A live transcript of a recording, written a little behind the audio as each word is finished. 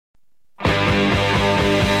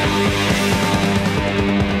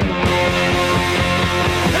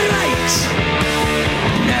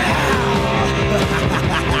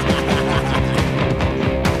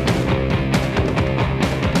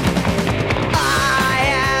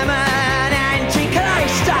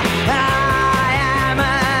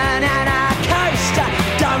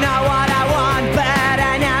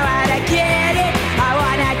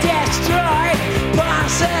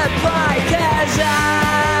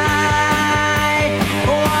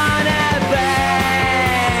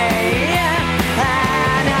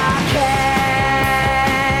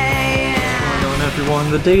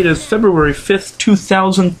and the date is February 5th,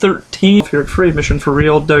 2013. Here at Free Admission for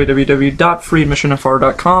Real,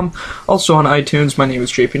 www.freeadmissionfr.com. Also on iTunes, my name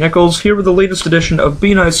is JP Nichols, here with the latest edition of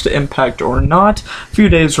Be Nice to Impact or Not. A few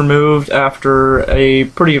days removed after a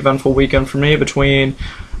pretty eventful weekend for me between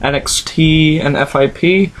NXT and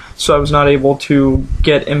FIP, so I was not able to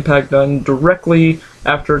get Impact done directly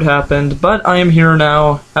after it happened, but I am here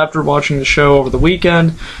now after watching the show over the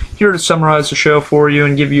weekend, here to summarize the show for you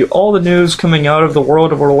and give you all the news coming out of the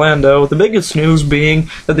world of Orlando, the biggest news being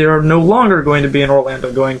that they are no longer going to be in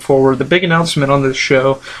Orlando going forward. The big announcement on this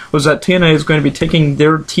show was that TNA is going to be taking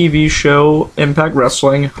their TV show, Impact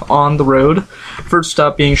Wrestling, on the road. First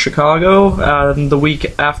stop being Chicago, the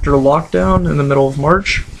week after lockdown in the middle of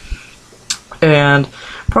March. And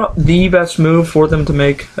the best move for them to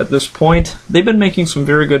make at this point. They've been making some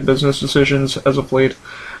very good business decisions as of late,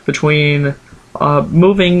 between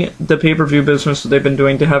moving the pay-per-view business that they've been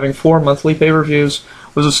doing to having 4 monthly pay-per-views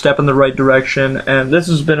was a step in the right direction, and this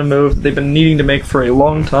has been a move that they've been needing to make for a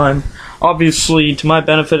long time. Obviously, to my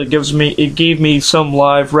benefit, it gave me some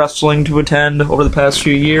live wrestling to attend over the past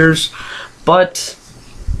few years, but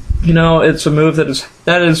you know, it's a move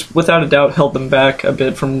that is without a doubt held them back a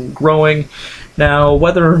bit from growing. Now,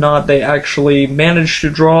 whether or not they actually managed to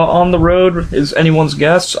draw on the road is anyone's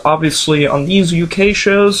guess. Obviously, on these UK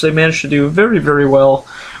shows, they managed to do very, very well,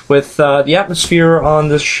 with the atmosphere on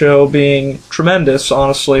this show being tremendous,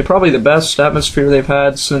 honestly. Probably the best atmosphere they've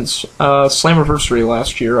had since Slammiversary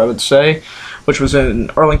last year, I would say, which was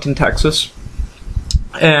in Arlington, Texas.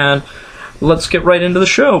 And let's get right into the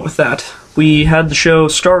show with that. We had the show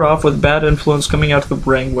start off with Bad Influence coming out to the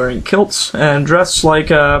ring wearing kilts and dressed like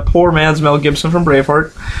a poor man's Mel Gibson from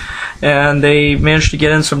Braveheart. And they managed to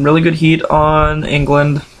get in some really good heat on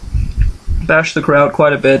England, bash the crowd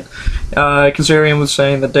quite a bit. Kazarian was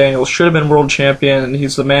saying that Daniels should have been world champion and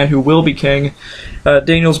he's the man who will be king.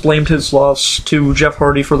 Daniels blamed his loss to Jeff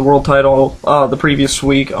Hardy for the world title the previous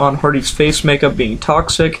week on Hardy's face makeup being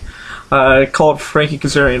toxic. Called Frankie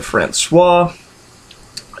Kazarian Francois.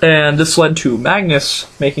 And this led to Magnus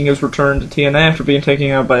making his return to TNA after being taken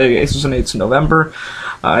out by Aces and Eights in November.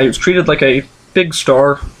 He was treated like a big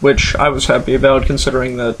star, which I was happy about,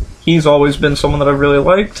 considering that he's always been someone that I've really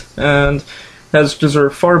liked, and has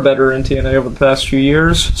deserved far better in TNA over the past few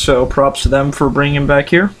years, so props to them for bringing him back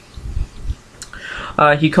here.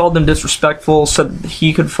 He called them disrespectful, said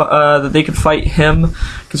that they could fight him.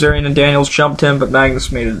 Kazarian and Daniels jumped him, but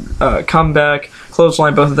Magnus made a comeback,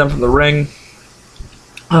 clotheslined both of them from the ring.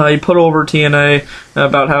 He put over TNA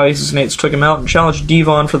about how Aces and Eights took him out and challenged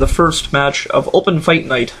Devon for the first match of Open Fight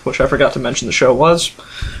Night, which I forgot to mention the show was.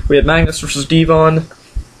 We had Magnus versus Devon,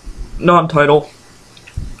 non-title,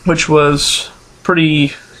 which was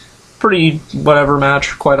pretty whatever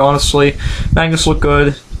match, quite honestly. Magnus looked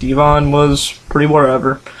good, Devon was pretty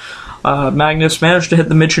whatever. Magnus managed to hit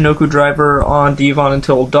the Michinoku driver on Devon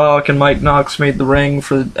until Doc and Mike Knox went to the ring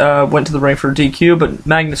for DQ, but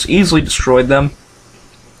Magnus easily destroyed them.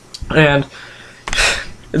 And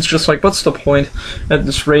it's just like, what's the point at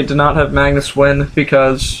this rate to not have Magnus win?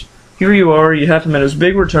 Because here you are, you have him at his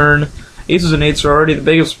big return. Aces and Eights are already the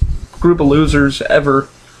biggest group of losers ever,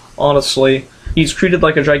 honestly. He's treated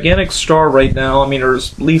like a gigantic star right now, or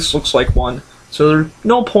at least looks like one. So there's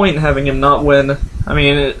no point in having him not win.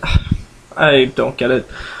 I don't get it.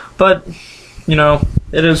 But, you know,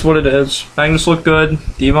 it is what it is. Magnus looked good,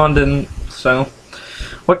 Devon didn't, so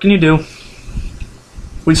what can you do?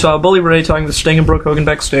 We saw Bully Ray talking to Sting and Brooke Hogan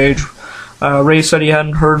backstage. Ray said he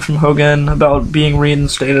hadn't heard from Hogan about being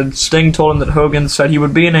reinstated. Sting told him that Hogan said he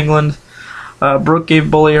would be in England. Brooke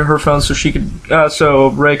gave Bully her phone so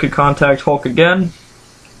Ray could contact Hulk again.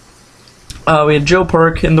 We had Joe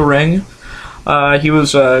Park in the ring. He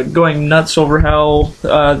was going nuts over how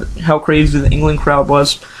crazy the England crowd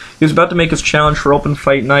was. He was about to make his challenge for Open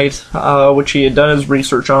Fight Night, which he had done his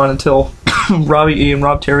research on until Robbie E and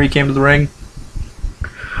Rob Terry came to the ring.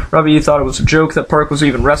 Robbie E thought it was a joke that Park was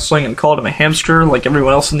even wrestling and called him a hamster like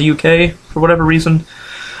everyone else in the UK for whatever reason.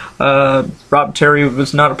 Rob Terry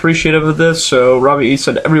was not appreciative of this, so Robbie E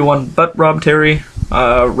said everyone but Rob Terry.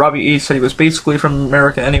 Robbie E said he was basically from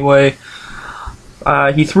America anyway.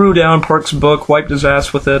 He threw down Park's book, wiped his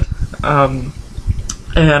ass with it,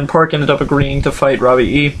 and Park ended up agreeing to fight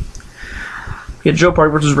Robbie E. We had Joe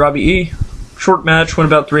Park versus Robbie E. Short match, went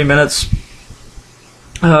about 3 minutes.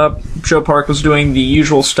 Joe Park was doing the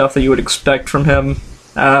usual stuff that you would expect from him.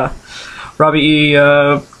 Robbie E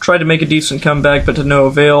tried to make a decent comeback, but to no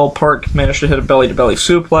avail. Park managed to hit a belly-to-belly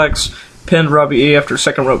suplex, pinned Robbie E after a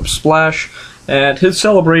second rope splash, and his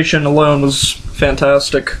celebration alone was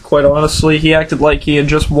fantastic, quite honestly. He acted like he had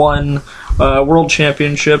just won World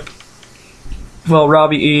Championship Well,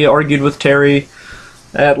 Robbie E argued with Terry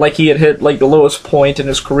like he had hit like the lowest point in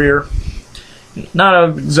his career. Not a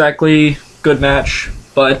exactly good match,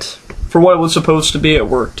 but for what it was supposed to be, it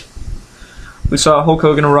worked. We saw Hulk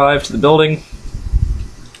Hogan arrive to the building.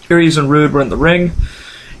 Aries and Rude were in the ring.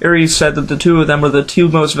 Aries said that the two of them were the two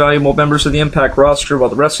most valuable members of the Impact roster, while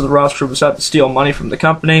the rest of the roster was out to steal money from the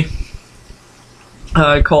company.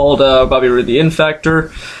 Called Bobby Roode the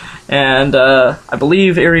Infactor, and I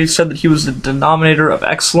believe Aries said that he was the denominator of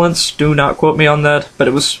excellence. Do not quote me on that, but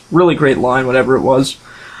it was a really great line, whatever it was.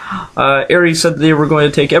 Aries said that they were going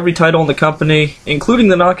to take every title in the company, including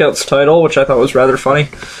the Knockouts title, which I thought was rather funny,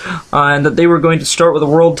 and that they were going to start with a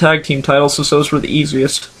World Tag Team title since those were the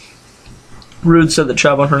easiest. Rude said that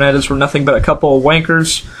Chavo and Hernandez were nothing but a couple of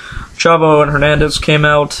wankers. Chavo and Hernandez came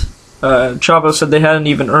out. Chavo said they hadn't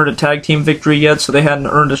even earned a tag team victory yet, so they hadn't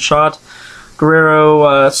earned a shot.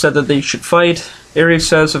 Guerrero said that they should fight. Aries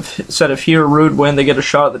said if he or Rude win, they get a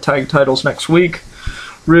shot at the tag titles next week.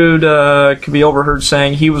 Rude could be overheard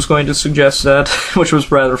saying he was going to suggest that, which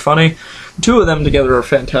was rather funny. The two of them together are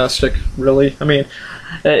fantastic, really. I mean,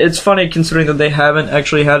 it's funny considering that they haven't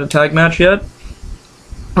actually had a tag match yet.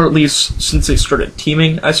 Or at least since they started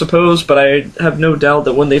teaming, I suppose, but I have no doubt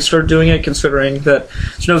that when they start doing it, considering that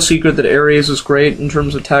it's no secret that Aries is great in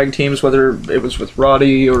terms of tag teams, whether it was with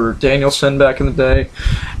Roddy or Danielson back in the day,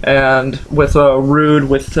 and with Rude,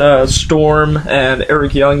 with Storm, and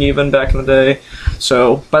Eric Young even back in the day.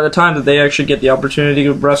 So by the time that they actually get the opportunity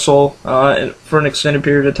to wrestle for an extended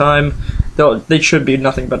period of time, they should be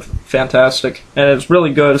nothing but fantastic. And it's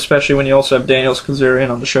really good, especially when you also have Daniels Kazarian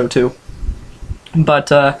on the show too. But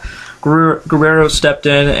Guerrero stepped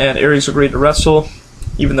in and Aries agreed to wrestle,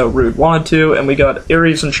 even though Rude wanted to, and we got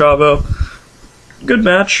Aries and Chavo. Good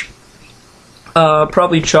match.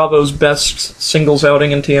 Probably Chavo's best singles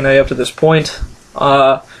outing in TNA up to this point.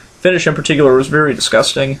 Finish in particular was very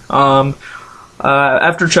disgusting.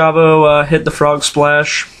 After Chavo hit the frog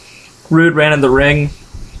splash, Rude ran in the ring,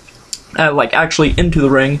 actually into the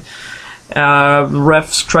ring. The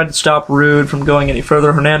refs tried to stop Rude from going any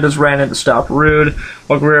further. Hernandez ran in to stop Rude,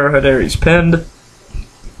 while Guerrero had Aries pinned.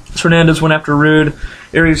 So Hernandez went after Rude.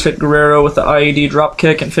 Aries hit Guerrero with the IED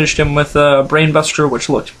dropkick and finished him with a brainbuster, which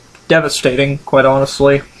looked devastating, quite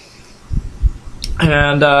honestly.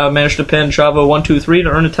 And managed to pin Chavo 1-2-3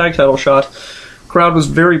 to earn a tag title shot. Crowd was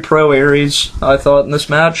very pro Aries, I thought, in this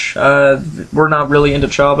match. We're not really into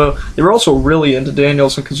Chavo. They were also really into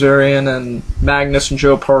Daniels and Kazarian and Magnus and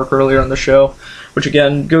Joe Park earlier in the show, which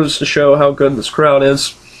again goes to show how good this crowd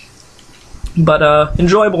is. But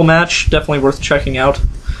enjoyable match, definitely worth checking out.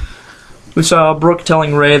 We saw Brooke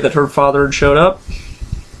telling Ray that her father had showed up.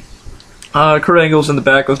 Kurt Angle's in the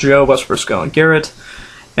back with Joe, Wes Briscoe, and Garrett.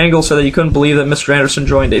 Angle said that he couldn't believe that Mr. Anderson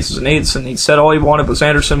joined Aces and Eights, and he said all he wanted was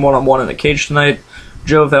Anderson one-on-one in a cage tonight.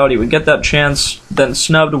 Joe vowed he would get that chance, then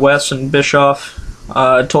snubbed Wes and Bischoff,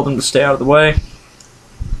 told him to stay out of the way.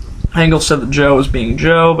 Angle said that Joe was being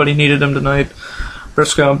Joe, but he needed him tonight.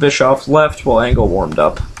 Briscoe and Bischoff left while Angle warmed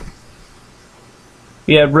up.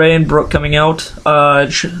 We had Ray and Brooke coming out.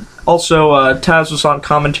 Also, Taz was on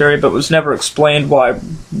commentary, but was never explained why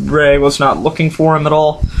Ray was not looking for him at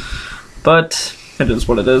all. But it is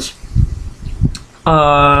what it is.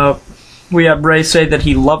 We had Ray say that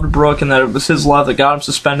he loved Brooke and that it was his love that got him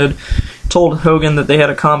suspended. Told Hogan that they had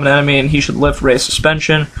a common enemy and he should lift Ray's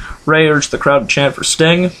suspension. Ray urged the crowd to chant for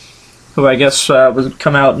Sting, who I guess would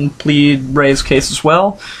come out and plead Ray's case as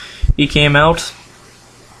well. He came out,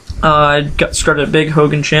 started a big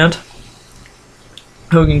Hogan chant.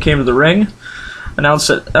 Hogan came to the ring, announced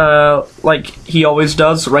that, like he always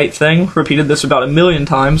does, the right thing. Repeated this about 1,000,000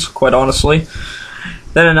 times, quite honestly.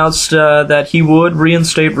 Then announced that he would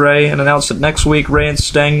reinstate Ray, and announced that next week Ray and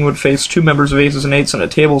Sting would face two members of Aces and Eights in a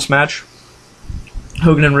tables match.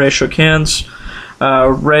 Hogan and Ray shook hands.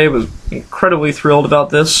 Ray was incredibly thrilled about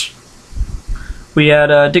this. We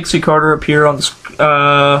had Dixie Carter appear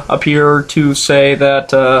to say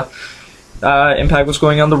that Impact was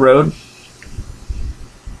going on the road.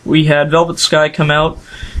 We had Velvet Sky come out,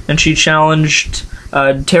 and she challenged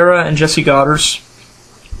Tara and Jesse Goddard.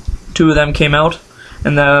 Two of them came out,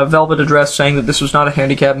 and the Velvet addressed saying that this was not a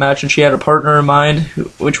handicap match, and she had a partner in mind,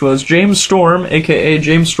 which was James Storm, a.k.a.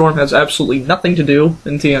 James Storm has absolutely nothing to do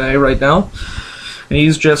in TNA right now, and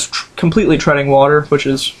he's just completely treading water, which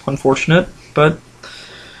is unfortunate, but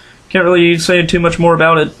can't really say too much more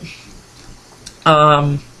about it.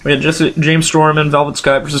 We had James Storm and Velvet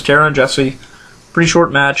Sky versus Tara and Jesse. Pretty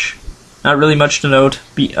short match, not really much to note.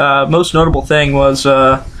 Most notable thing was,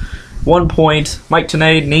 one point, Mike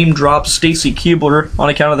Tenay name dropped Stacy Keibler on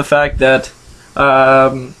account of the fact that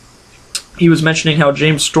He was mentioning how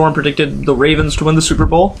James Storm predicted the Ravens to win the Super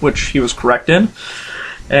Bowl, which he was correct in.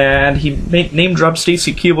 And he name-dropped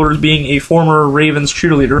Stacy Keibler as being a former Ravens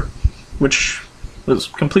cheerleader, which was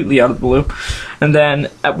completely out of the blue. And then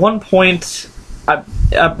at one point, I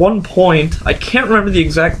can't remember the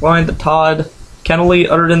exact line that Todd Kennelly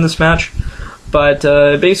uttered in this match, but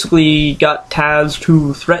basically got Taz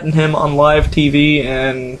to threaten him on live TV,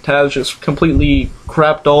 and Taz just completely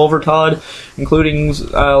crapped all over Todd, including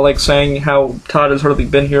saying how Todd has hardly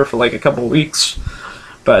been here for like a couple weeks.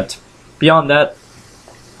 But beyond that,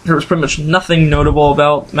 there was pretty much nothing notable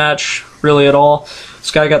about the match, really, at all. This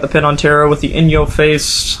guy got the pin on Tara with the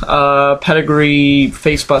in-your-face pedigree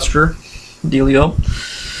facebuster dealio.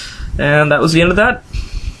 And that was the end of that.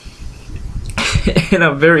 In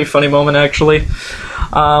a very funny moment, actually.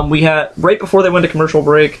 We had, right before they went to commercial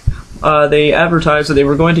break, they advertised that they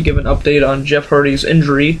were going to give an update on Jeff Hardy's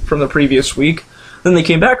injury from the previous week. Then they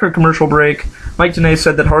came back for commercial break. Mike Tenay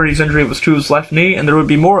said that Hardy's injury was to his left knee, and there would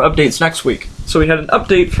be more updates next week. So we had an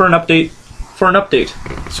update for an update for an update,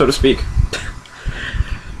 so to speak.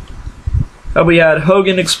 We had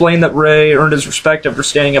Hogan explain that Ray earned his respect after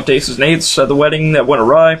standing up to Aces and Eights at the wedding that went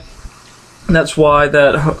awry. And that's why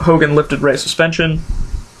that Hogan lifted Ray's suspension.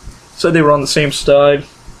 Said they were on the same side.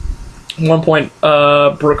 At one point,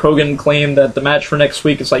 Brooke Hogan claimed that the match for next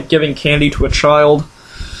week is like giving candy to a child.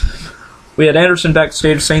 We had Anderson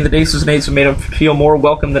backstage saying that Aces and Eights have made him feel more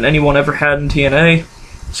welcome than anyone ever had in TNA.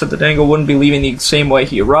 Said that Angle wouldn't be leaving the same way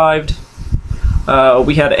he arrived.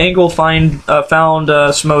 We had Angle found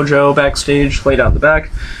Samoa Joe backstage, laid out in the back.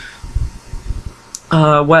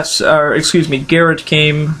 Garrett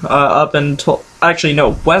came up and told... Actually,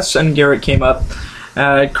 no, Wes and Garrett came up.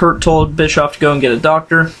 Kurt told Bischoff to go and get a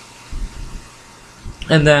doctor.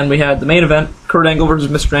 And then we had the main event, Kurt Angle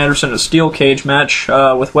versus Mr. Anderson, a steel cage match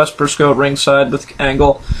with Wes Briscoe at ringside with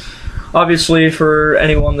Angle. Obviously, for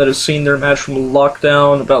anyone that has seen their match from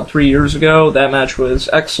Lockdown about 3 years ago, that match was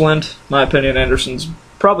excellent. In my opinion, Anderson's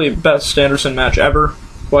probably the best Anderson match ever,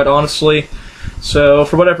 quite honestly. So,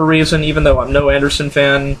 for whatever reason, even though I'm no Anderson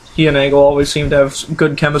fan, he and Angle always seem to have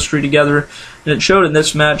good chemistry together. And it showed in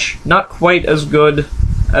this match, not quite as good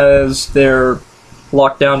as their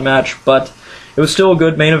Lockdown match, but it was still a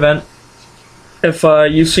good main event. If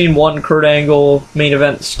you've seen one Kurt Angle main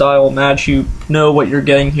event style match, you know what you're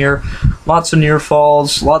getting here. Lots of near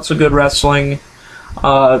falls, lots of good wrestling.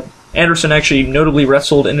 Anderson actually notably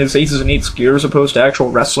wrestled in his Aces and Eights gear as opposed to actual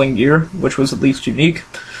wrestling gear, which was at least unique.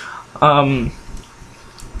 The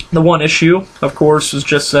one issue, of course, is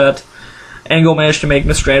just that Angle managed to make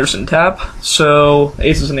Mr. Anderson tap, so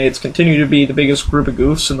Aces and Eights continue to be the biggest group of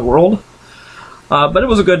goofs in the world. But it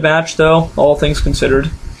was a good match, though, all things considered.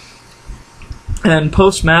 And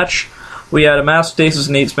post-match, we had a masked Aces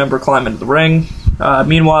and Eights member climb into the ring.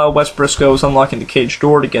 Meanwhile, Wes Briscoe was unlocking the cage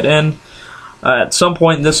door to get in. At some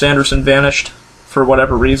point, this Anderson vanished, for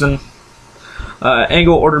whatever reason.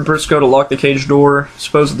 Angle ordered Briscoe to lock the cage door,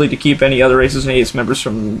 supposedly to keep any other Aces and Eights members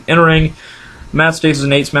from entering. Masked Aces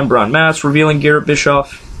and Eights member unmasked, revealing Garrett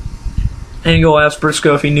Bischoff. Angle asked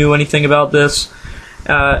Briscoe if he knew anything about this.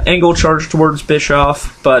 Angle charged towards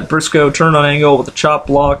Bischoff, but Briscoe turned on Angle with a chop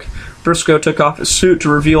block. Briscoe took off his suit to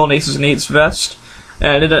reveal an Aces and Eights vest,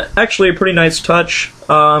 and it actually a pretty nice touch.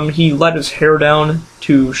 He let his hair down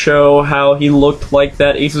to show how he looked like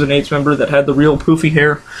that Aces and Eights member that had the real poofy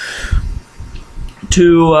hair.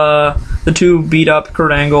 The two beat up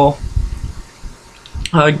Kurt Angle.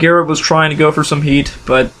 Garrett was trying to go for some heat,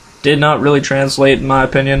 but did not really translate, in my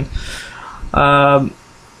opinion. And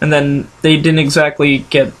then they didn't exactly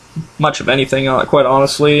get much of anything, quite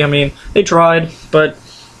honestly. I mean, they tried, but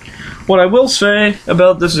what I will say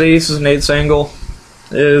about this Aces and Eights angle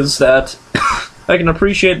is that I can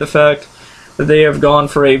appreciate the fact that they have gone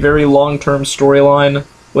for a very long-term storyline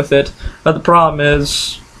with it, but the problem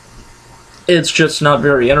is it's just not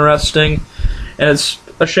very interesting, and it's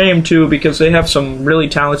a shame too because they have some really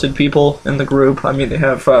talented people in the group. I mean, they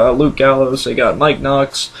have Luke Gallows, they got Mike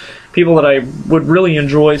Knox, people that I would really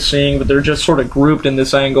enjoy seeing, but they're just sort of grouped in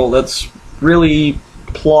this angle that's really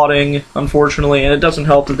plotting, unfortunately, and it doesn't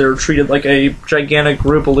help that they're treated like a gigantic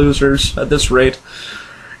group of losers at this rate.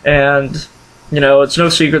 And, you know, it's no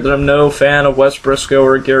secret that I'm no fan of Wes Briscoe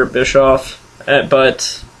or Garrett Bischoff,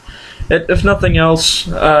 but if nothing else,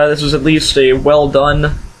 this is at least a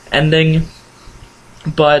well-done ending.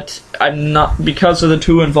 But I'm not, because of the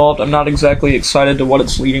two involved, I'm not exactly excited to what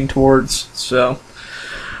it's leading towards. So,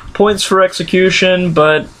 points for execution,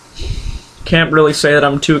 but can't really say that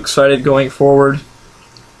I'm too excited going forward.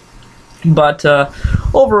 But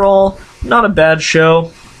overall, not a bad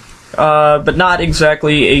show, but not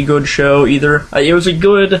exactly a good show either. It was a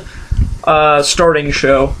good starting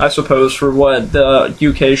show, I suppose, for what the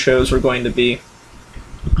UK shows are going to be.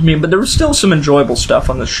 I mean, but there was still some enjoyable stuff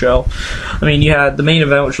on this show. I mean, you had the main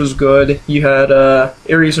event, which was good. You had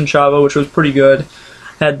Aries and Chavo, which was pretty good.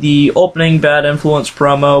 Had the opening Bad Influence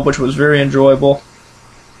promo, which was very enjoyable.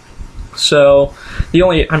 So, the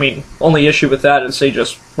only issue with that is they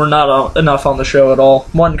just were not enough on the show at all.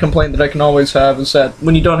 One complaint that I can always have is that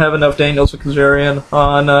when you don't have enough Daniels and Kazarian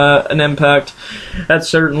on an Impact, that's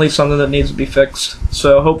certainly something that needs to be fixed.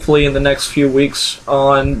 So hopefully in the next few weeks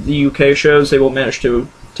on the UK shows, they will manage to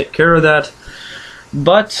take care of that.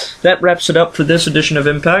 But that wraps it up for this edition of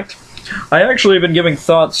Impact. I actually have been giving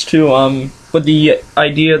thoughts to with the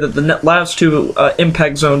idea that the last two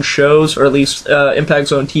Impact Zone shows, or at least Impact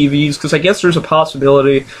Zone TVs, because I guess there's a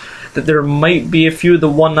possibility that there might be a few of the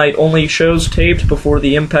one-night-only shows taped before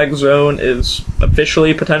the Impact Zone is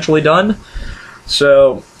officially potentially done.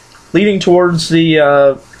 So, leading towards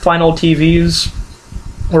the final TVs,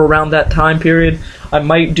 or around that time period, I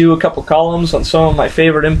might do a couple columns on some of my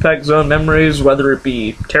favorite Impact Zone memories, whether it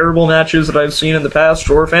be terrible matches that I've seen in the past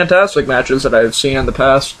or fantastic matches that I've seen in the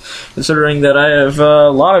past, considering that I have a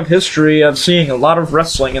lot of history of seeing a lot of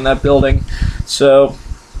wrestling in that building. So,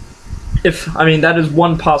 that is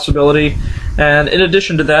one possibility. And in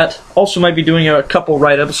addition to that, also might be doing a couple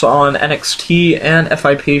write-ups on NXT and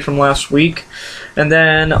FIP from last week. And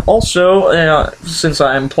then also, since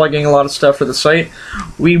I'm plugging a lot of stuff for the site,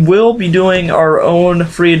 we will be doing our own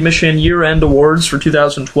free admission year-end awards for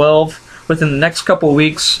 2012 within the next couple of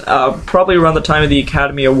weeks, probably around the time of the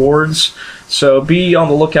Academy Awards. So be on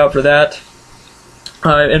the lookout for that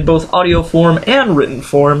in both audio form and written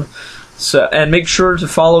form. So, and make sure to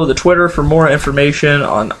follow the Twitter for more information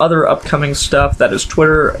on other upcoming stuff. That is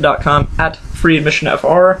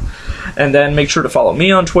twitter.com/freeadmissionfr. And then make sure to follow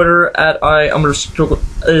me on Twitter at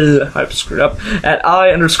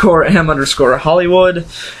I_am_Hollywood.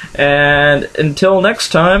 And until next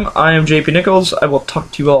time, I am JP Nichols. I will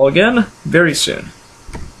talk to you all again very soon.